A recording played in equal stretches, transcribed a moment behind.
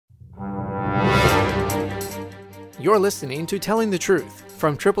You're listening to Telling the Truth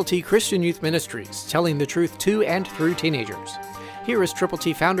from Triple T Christian Youth Ministries, telling the truth to and through teenagers. Here is Triple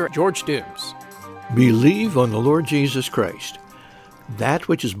T founder George Dooms. Believe on the Lord Jesus Christ. That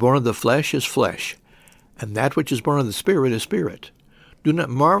which is born of the flesh is flesh, and that which is born of the Spirit is spirit. Do not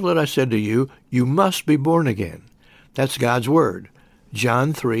marvel that I said to you, you must be born again. That's God's Word.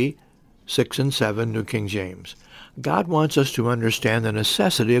 John 3, 6 and 7, New King James. God wants us to understand the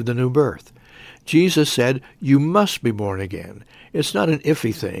necessity of the new birth. Jesus said, you must be born again. It's not an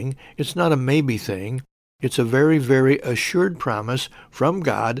iffy thing. It's not a maybe thing. It's a very, very assured promise from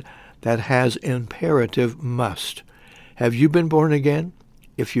God that has imperative must. Have you been born again?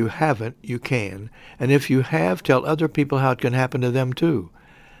 If you haven't, you can. And if you have, tell other people how it can happen to them too.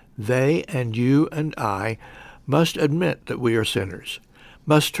 They and you and I must admit that we are sinners,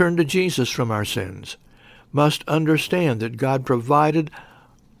 must turn to Jesus from our sins, must understand that God provided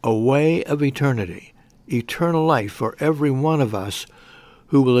a way of eternity, eternal life for every one of us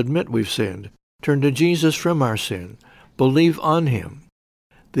who will admit we've sinned, turn to Jesus from our sin, believe on Him.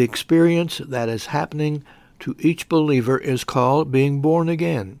 The experience that is happening to each believer is called being born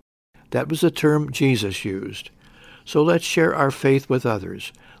again. That was a term Jesus used. So let's share our faith with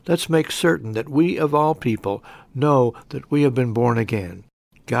others. Let's make certain that we of all people know that we have been born again.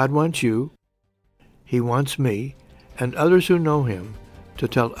 God wants you, He wants me, and others who know Him to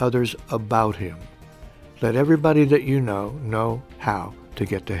tell others about Him. Let everybody that you know how to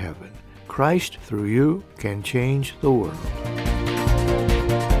get to heaven. Christ, through you, can change the world.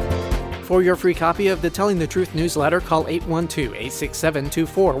 For your free copy of the Telling the Truth newsletter, call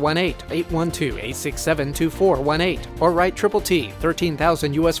 812-867-2418, 812-867-2418, or write Triple T,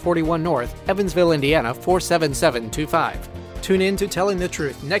 13,000 U.S. 41 North, Evansville, Indiana, 47725. Tune in to Telling the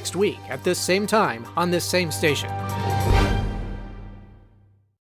Truth next week at this same time on this same station.